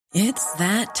It's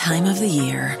that time of the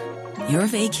year. Your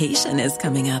vacation is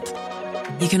coming up.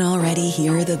 You can already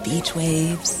hear the beach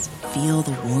waves, feel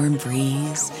the warm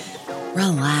breeze,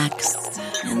 relax,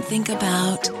 and think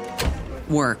about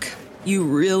work. You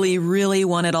really, really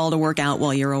want it all to work out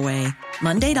while you're away.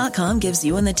 Monday.com gives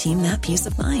you and the team that peace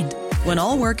of mind. When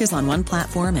all work is on one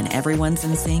platform and everyone's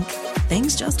in sync,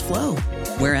 things just flow.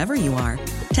 Wherever you are,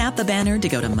 tap the banner to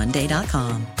go to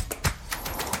Monday.com.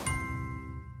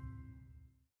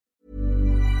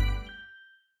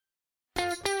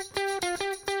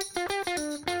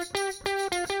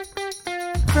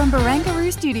 From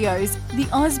Barangaroo Studios, the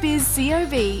AusBiz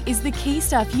COB is the key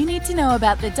stuff you need to know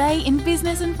about the day in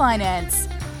business and finance.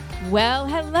 Well,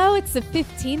 hello, it's the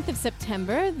 15th of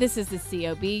September. This is the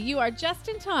COB. You are just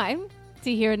in time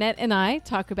to hear Annette and I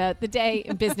talk about the day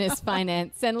in business,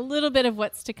 finance, and a little bit of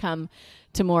what's to come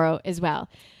tomorrow as well.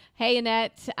 Hey,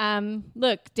 Annette,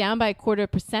 look, down by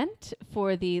 0.25%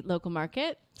 for the local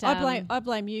market. I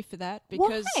blame you for that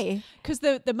because Why?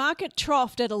 The market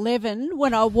troughed at 11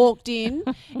 when I walked in.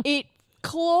 It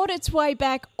clawed its way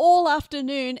back all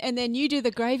afternoon, and then you do the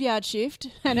graveyard shift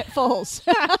and it falls.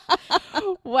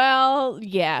 Well,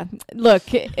 yeah. Look,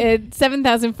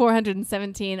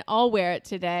 7,417. I'll wear it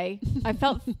today. I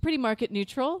felt pretty market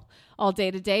neutral all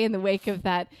day today in the wake of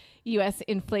that U.S.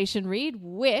 inflation read,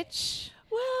 which,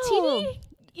 TD,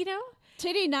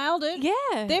 TD nailed it.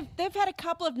 Yeah. They've had a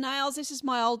couple of nails. This is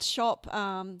my old shop,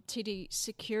 TD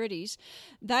Securities.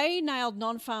 They nailed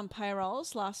non-farm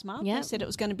payrolls last month. Yep. They said it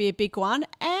was going to be a big one.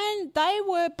 And they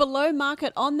were below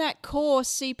market on that core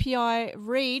CPI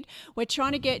read. We're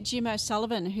trying to get Jim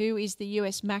O'Sullivan, who is the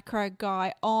US macro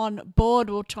guy, on board.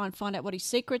 We'll try and find out what his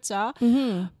secrets are.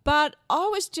 Mm-hmm. But I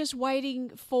was just waiting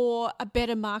for a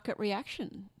better market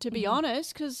reaction, to be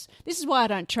honest, because this is why I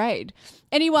don't trade.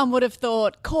 Anyone would have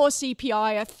thought core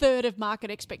CPI, a third of market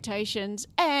expectations,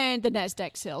 and the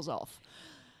NASDAQ sells off.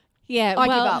 Yeah, I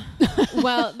give up.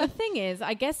 Well, the thing is,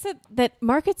 I guess that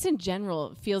markets in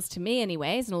general feels to me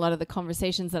anyways, and a lot of the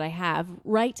conversations that I have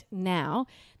right now,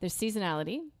 there's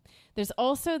seasonality. There's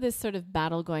also this sort of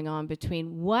battle going on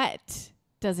between what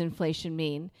does inflation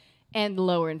mean and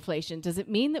lower inflation. Does it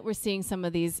mean that we're seeing some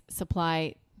of these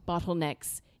supply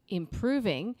bottlenecks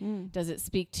improving? Does it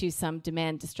speak to some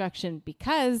demand destruction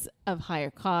because of higher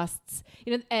costs,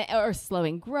 or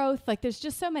slowing growth? Like there's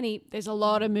just so many. There's a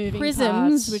lot of moving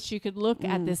prisms parts. which you could look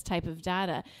at this type of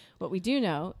data. What we do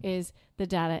know is the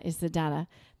data is the data.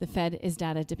 The Fed is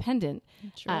data dependent.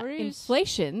 Sure is.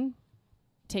 Inflation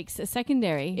takes a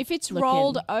secondary. If it's look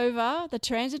rolled in. over the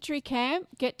transitory camp,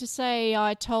 get to say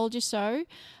I told you so.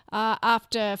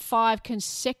 After 5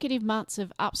 consecutive months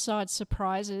of upside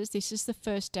surprises, this is the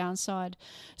first downside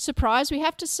surprise. We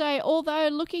have to say, although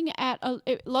looking at a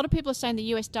lot of people are saying the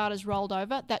US data's rolled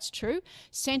over, that's true.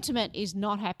 Sentiment is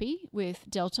not happy with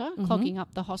Delta clogging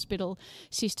up the hospital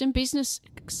system. Business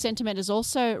sentiment has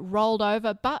also rolled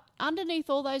over, but underneath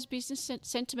all those business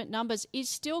sentiment numbers is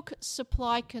still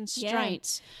supply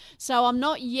constraints. Yeah. So I'm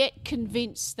not yet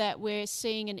convinced that we're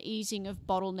seeing an easing of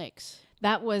bottlenecks.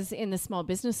 That was in the small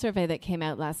business survey that came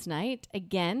out last night.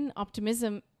 Again,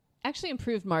 optimism actually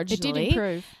improved marginally. It did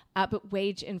improve. But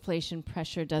wage inflation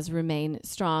pressure does remain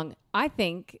strong. I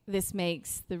think this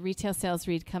makes the retail sales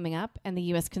read coming up and the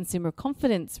U.S. consumer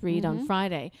confidence read on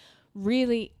Friday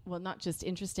really, well, not just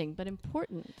interesting, but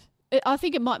important. I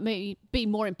think it might be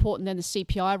more important than the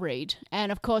CPI read. And,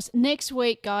 of course, next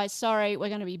week, guys, sorry, we're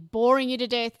going to be boring you to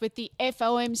death with the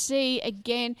FOMC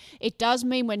again. It does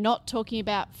mean we're not talking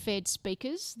about Fed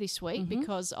speakers this week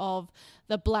because of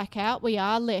the blackout. We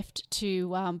are left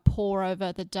to pore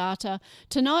over the data.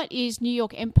 Tonight is New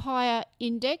York Empire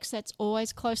Index. That's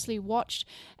always closely watched.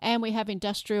 And we have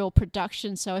industrial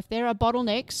production. So if there are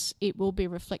bottlenecks, it will be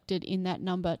reflected in that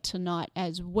number tonight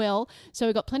as well. So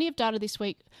we've got plenty of data this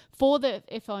week for the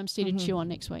FOMC to chew on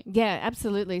next week. Yeah,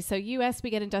 absolutely. So US, we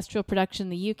get industrial production.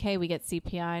 The UK, we get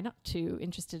CPI. Not too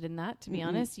interested in that, to be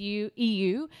honest.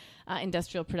 EU,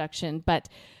 industrial production. But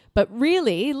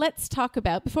really, let's talk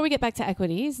about, before we get back to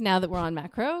equities, now that we're on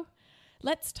macro,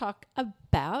 let's talk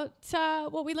about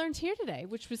what we learned here today,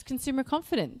 which was consumer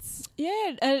confidence.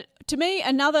 Yeah, to me,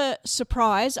 another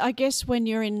surprise. I guess when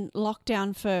you're in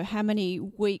lockdown for how many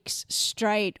weeks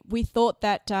straight, we thought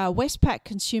that Westpac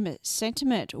consumer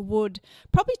sentiment would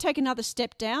probably take another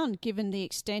step down given the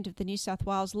extent of the New South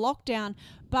Wales lockdown.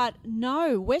 But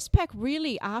no, Westpac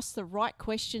really asked the right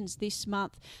questions this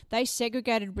month. They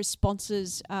segregated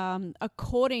responses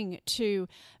according to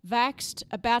vaxxed,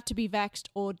 about to be vaxxed,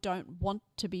 or don't want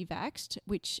to be vaxxed,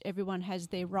 which everyone has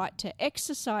their right to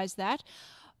exercise that.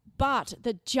 But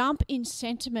the jump in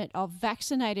sentiment of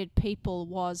vaccinated people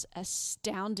was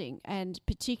astounding, and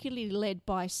particularly led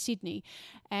by Sydney.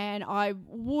 And I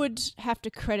would have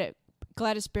to credit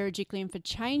Gladys Berejiklian for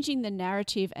changing the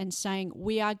narrative and saying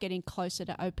we are getting closer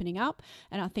to opening up.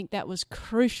 And I think that was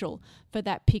crucial for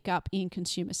that pickup in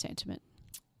consumer sentiment.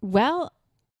 Well,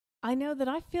 I know that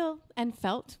I feel and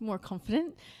felt more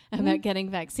confident about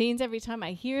getting vaccines every time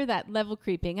I hear that level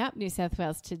creeping up. New South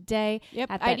Wales today at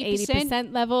that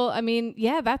 80% level. I mean,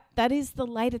 yeah, that is the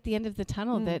light at the end of the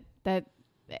tunnel. That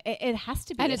it has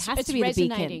to be. And it has it's to be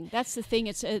resonating. The beacon. That's the thing.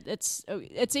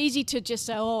 It's easy to just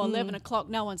say, 11 o'clock,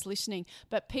 no one's listening.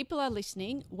 But people are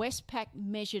listening. Westpac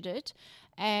measured it.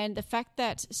 And the fact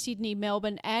that Sydney,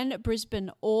 Melbourne and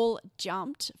Brisbane all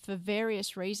jumped for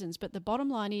various reasons. But the bottom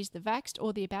line is the vaxxed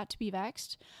or the about to be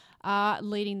vaxxed are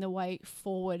leading the way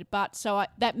forward. But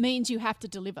that means you have to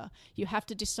deliver. You have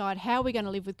to decide how we're going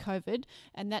to live with COVID.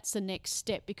 And that's the next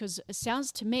step, because it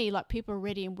sounds to me like people are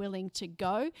ready and willing to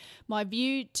go. My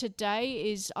view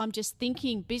today is I'm just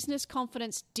thinking business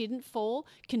confidence didn't fall.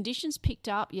 Conditions picked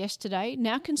up yesterday.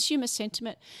 Now consumer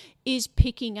sentiment is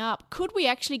picking up. Could we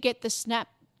actually get the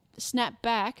snap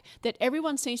back that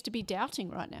everyone seems to be doubting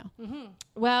right now? Mm-hmm.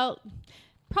 Well,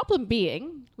 problem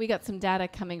being, we got some data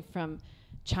coming from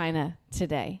China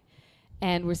today,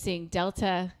 and we're seeing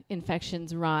Delta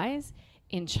infections rise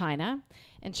in China,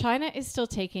 and China is still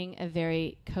taking a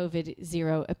very COVID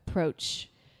zero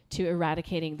approach to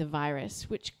eradicating the virus,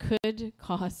 which could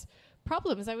cause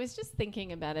problems. I was just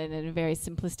thinking about it in a very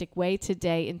simplistic way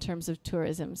today in terms of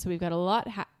tourism. So we've got a lot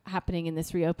happening in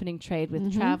this reopening trade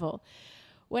with travel.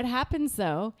 What happens,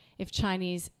 though, if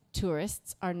Chinese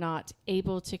tourists are not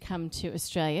able to come to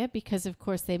Australia because, of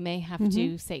course, they may have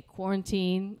to, say,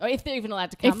 quarantine, or if they're even allowed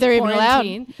to come, if they're even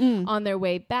allowed on their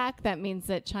way back, that means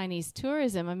that Chinese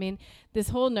tourism, I mean, this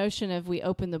whole notion of we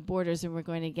open the borders and we're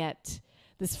going to get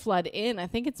this flood in, I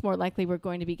think it's more likely we're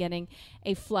going to be getting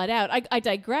a flood out. I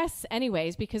digress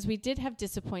anyways, because we did have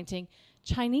disappointing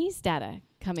Chinese data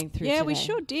coming through today. We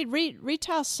sure did.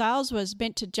 Retail sales was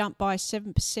meant to jump by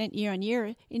 7% year on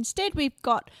year. Instead, we've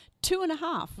got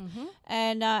 2.5%.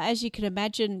 And as you can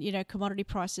imagine, commodity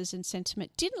prices and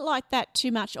sentiment didn't like that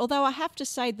too much. Although I have to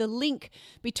say the link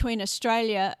between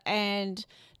Australia and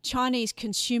Chinese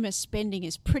consumer spending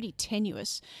is pretty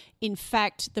tenuous. In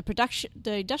fact,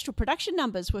 the industrial production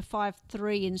numbers were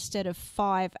 5.3 instead of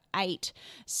 5.8.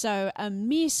 So a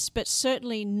miss, but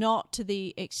certainly not to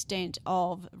the extent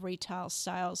of retail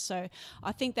sales. So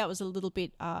I think that was a little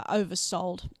bit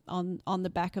oversold on the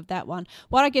back of that one.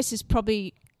 What I guess is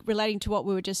probably relating to what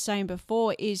we were just saying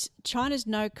before is China's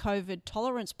no COVID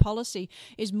tolerance policy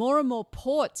is more and more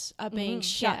ports are being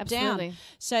shut down.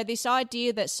 So this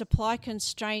idea that supply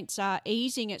constraints are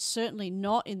easing, it's certainly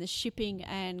not in the shipping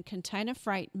and container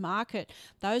freight market.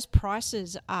 Those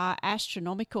prices are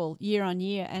astronomical year on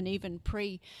year and even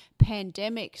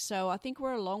pre-pandemic. So I think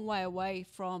we're a long way away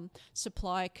from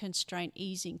supply constraint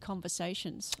easing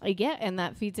conversations. Yeah, and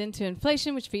that feeds into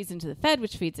inflation, which feeds into the Fed,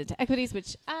 which feeds into equities,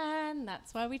 and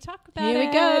that's why we talk about it. Here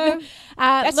we go.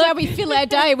 That's how we fill our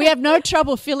day. We have no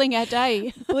trouble filling our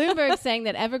day. Bloomberg saying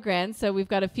that Evergrande, so we've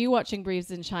got a few watching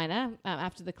briefs in China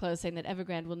after the close saying that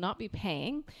Evergrande will not be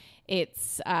paying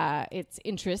its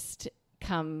interest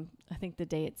come, I think the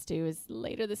day it's due is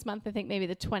later this month, I think maybe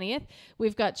the 20th.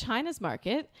 We've got China's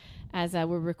market, as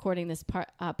we're recording this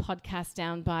podcast,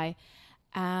 down by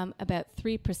about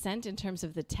 3% in terms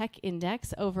of the tech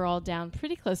index, overall down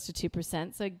pretty close to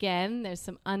 2%. So again, there's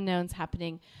some unknowns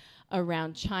happening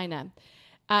around China.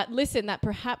 Listen, that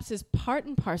perhaps is part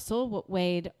and parcel what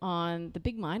weighed on the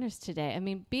big miners today. I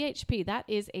mean, BHP, that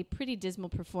is a pretty dismal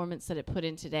performance that it put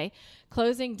in today,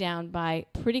 closing down by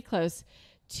pretty close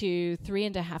to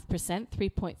 3.5%,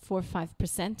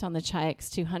 3.45% on the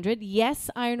ASX200. Yes,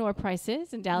 iron ore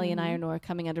prices and Dalian iron ore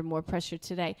coming under more pressure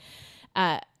today.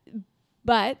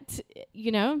 But,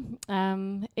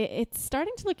 it's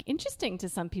starting to look interesting to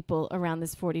some people around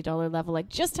this $40 level. I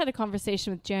just had a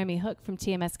conversation with Jeremy Hook from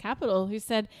TMS Capital, who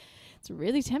said it's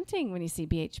really tempting when you see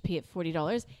BHP at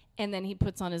 $40. And then he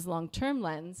puts on his long-term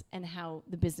lens and how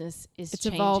the business is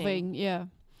changing. It's evolving, yeah.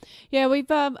 Yeah, we've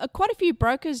quite a few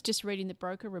brokers just reading the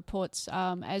broker reports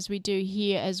as we do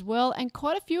here as well. And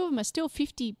quite a few of them are still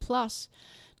 $50+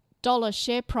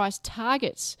 share price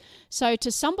targets. So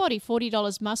to somebody,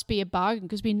 $40 must be a bargain,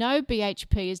 because we know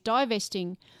BHP is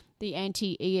divesting the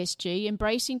anti-ESG,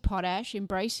 embracing potash,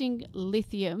 embracing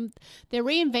lithium. They're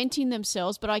reinventing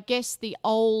themselves, but I guess the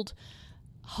old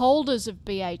holders of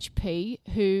BHP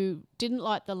who didn't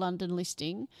like the London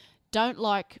listing don't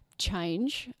like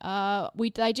change.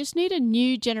 They just need a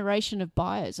new generation of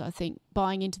buyers, I think,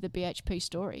 buying into the BHP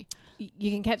story.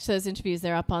 You can catch those interviews.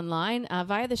 They're up online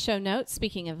via the show notes.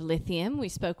 Speaking of lithium, we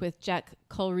spoke with Jack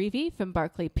Colreevy from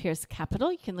Barclay Pierce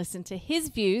Capital. You can listen to his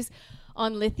views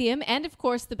on lithium and, of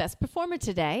course, the best performer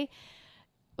today.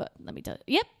 Well, let me tell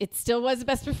you. Yep, it still was the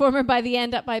best performer by the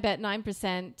end, up by about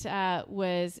 9%,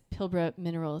 was Pilbara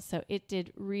Minerals. So it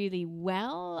did really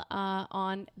well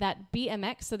on that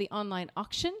BMX, so the online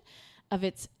auction of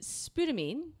its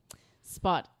sputamine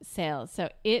spot sales. So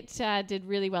it did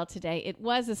really well today. It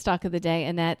was a stock of the day,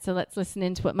 Annette. So let's listen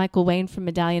in to what Michael Wayne from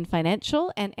Medallion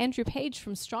Financial and Andrew Page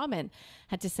from Strawman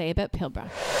had to say about Pilbara.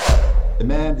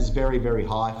 Demand is very, very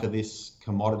high for this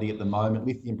commodity at the moment.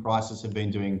 Lithium prices have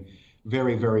been doing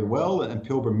very, very well, and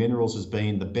Pilbara Minerals has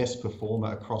been the best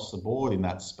performer across the board in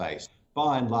that space.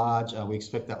 By and large, we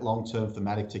expect that long-term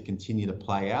thematic to continue to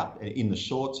play out. In the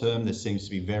short term, there seems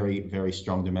to be very, very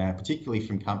strong demand, particularly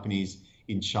from companies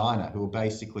in China who are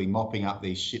basically mopping up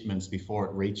these shipments before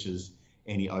it reaches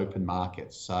any open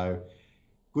markets. So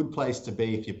good place to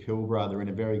be if you're Pilbara. They're in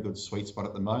a very good sweet spot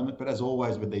at the moment. But as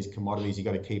always with these commodities, you've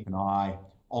got to keep an eye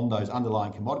on those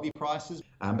underlying commodity prices.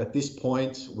 At this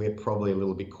point, we're probably a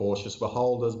little bit cautious. We're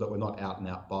holders, but we're not out and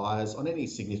out buyers. On any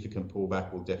significant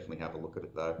pullback, we'll definitely have a look at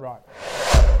it though. Right.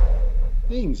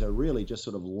 Things are really just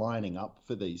sort of lining up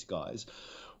for these guys.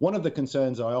 One of the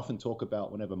concerns I often talk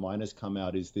about whenever miners come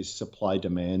out is this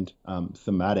supply-demand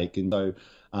thematic. And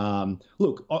so,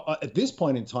 look, at this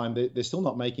point in time, they're still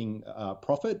not making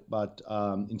profit, but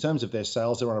in terms of their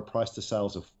sales, they're on a price to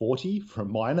sales of 40 for a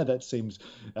miner. That seems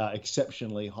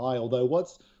exceptionally high. Although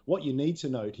what you need to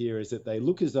note here is that they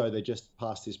look as though they're just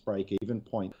past this break-even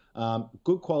point.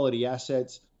 Good quality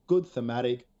assets, good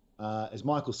thematic. As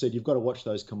Michael said, you've got to watch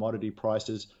those commodity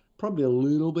prices. Probably a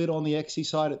little bit on the XE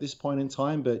side at this point in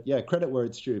time, but yeah, credit where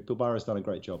it's due. Pilbara's done a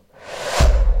great job.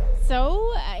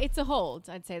 So it's a hold.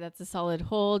 I'd say that's a solid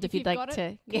hold if you'd like got to.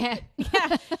 it. Yeah.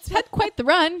 It's had quite the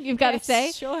run, you've got to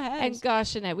say. Sure has. And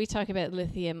gosh, Annette, we talk about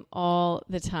lithium all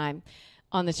the time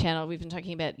on the channel. We've been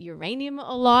talking about uranium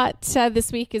a lot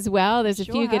this week as well. There's a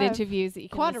few good interviews that you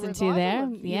can listen to there.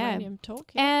 Uranium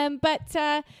talk.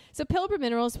 So Pilbara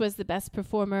Minerals was the best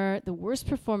performer. The worst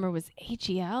performer was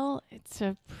AGL. It's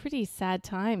a pretty sad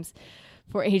times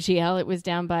for AGL. It was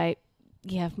down by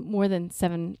more than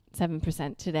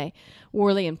 7% today.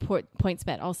 Worley and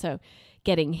PointsBet also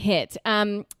getting hit.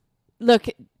 Look,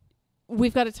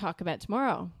 we've got to talk about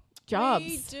tomorrow. Jobs.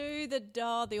 We do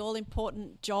the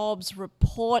all-important jobs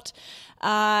report.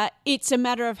 It's a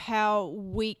matter of how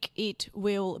weak it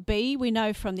will be. We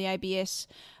know from the ABS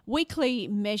weekly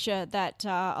measure that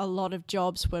a lot of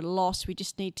jobs were lost. We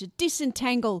just need to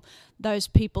disentangle those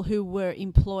people who were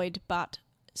employed but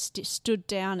stood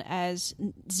down as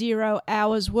 0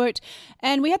 hours worked.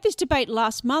 And we had this debate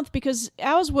last month because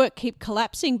hours work keep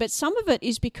collapsing, but some of it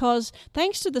is because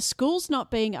thanks to the schools not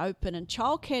being open and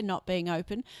childcare not being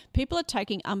open, people are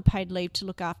taking unpaid leave to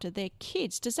look after their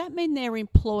kids. Does that mean they're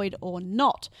employed or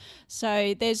not?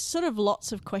 So there's sort of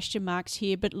lots of question marks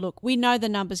here, but look, we know the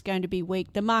number's going to be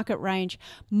weak. The market range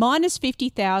minus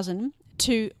 50,000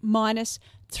 to minus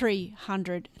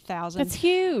 300,000. That's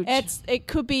huge. It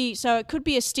could be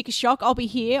a sticker shock. I'll be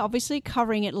here, obviously,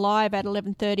 covering it live at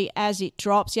 11:30 as it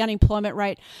drops. The unemployment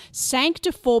rate sank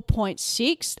to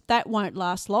 4.6. That won't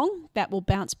last long. That will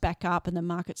bounce back up, and the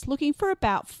market's looking for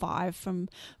about 5, from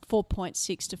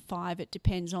 4.6 to 5. It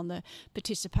depends on the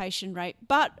participation rate.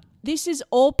 But this is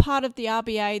all part of the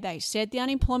RBA. They said the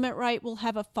unemployment rate will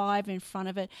have a 5 in front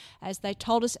of it. As they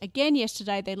told us again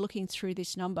yesterday, they're looking through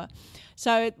this number.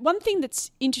 So one thing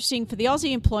that's interesting for the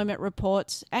Aussie employment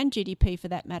reports and GDP for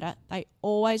that matter, they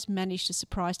always manage to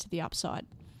surprise to the upside.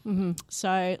 Mm-hmm.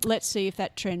 So let's see if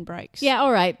that trend breaks. Yeah,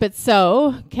 all right. But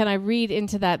so can I read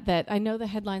into that I know the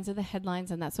headlines are the headlines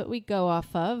and that's what we go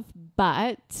off of.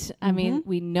 But, I mean,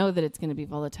 we know that it's going to be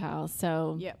volatile.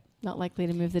 So not likely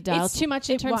to move the dial too much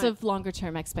in terms of longer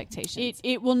term expectations.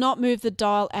 It will not move the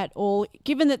dial at all,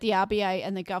 given that the RBA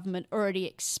and the government already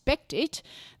expect it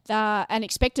and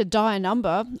expect a dire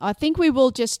number. I think we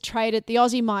will just trade it. The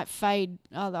Aussie might fade,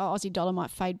 the Aussie dollar might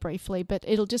fade briefly, but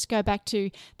it'll just go back to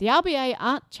the RBA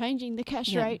aren't changing the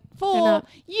cash rate for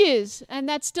years. And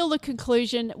that's still the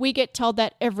conclusion. We get told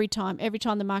that every time. Every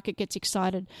time the market gets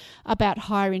excited about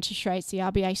higher interest rates, the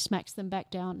RBA smacks them back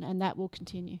down, and that will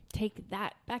continue. Take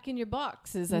that back in your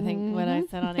box is, I think, what I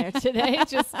said on air today.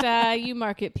 Just you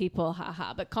market people,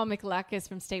 haha. But Colm Mikalakis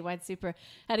from Statewide Super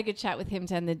had a good chat with him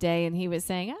to end the day, and he was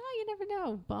saying, you never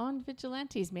know, bond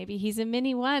vigilantes. Maybe he's a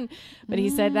mini one, but he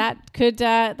said that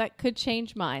could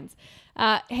change minds.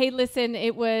 Hey, listen,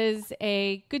 it was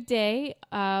a good day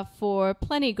for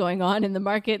plenty going on in the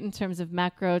market in terms of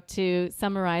macro. To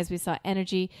summarize, we saw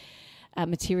energy,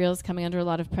 materials coming under a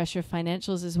lot of pressure,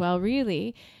 financials as well.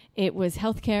 Really, it was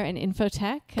healthcare and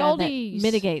infotech that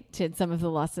mitigated some of the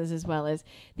losses, as well as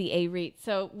the A-REIT.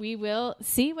 So we will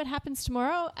see what happens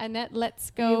tomorrow. Annette,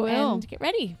 let's go and get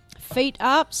ready. Feet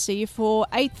up. See you for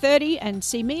 8:30 and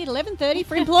see me at 11:30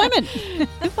 for employment.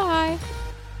 Goodbye.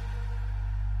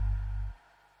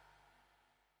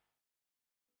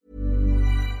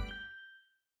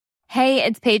 Hey,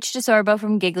 it's Paige DeSorbo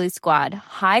from Giggly Squad.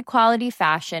 High quality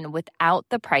fashion without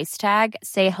the price tag.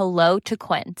 Say hello to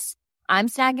Quince. I'm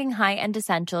snagging high-end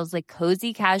essentials like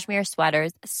cozy cashmere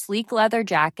sweaters, sleek leather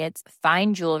jackets,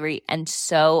 fine jewelry, and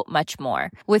so much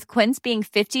more. With Quince being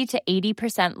 50 to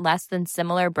 80% less than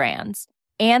similar brands.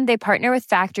 And they partner with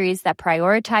factories that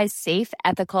prioritize safe,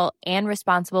 ethical, and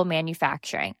responsible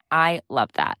manufacturing. I love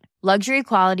that. Luxury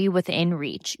quality within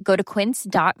reach. Go to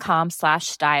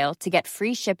quince.com/style to get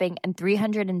free shipping and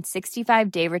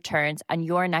 365-day returns on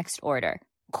your next order.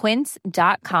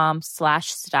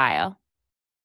 Quince.com/style.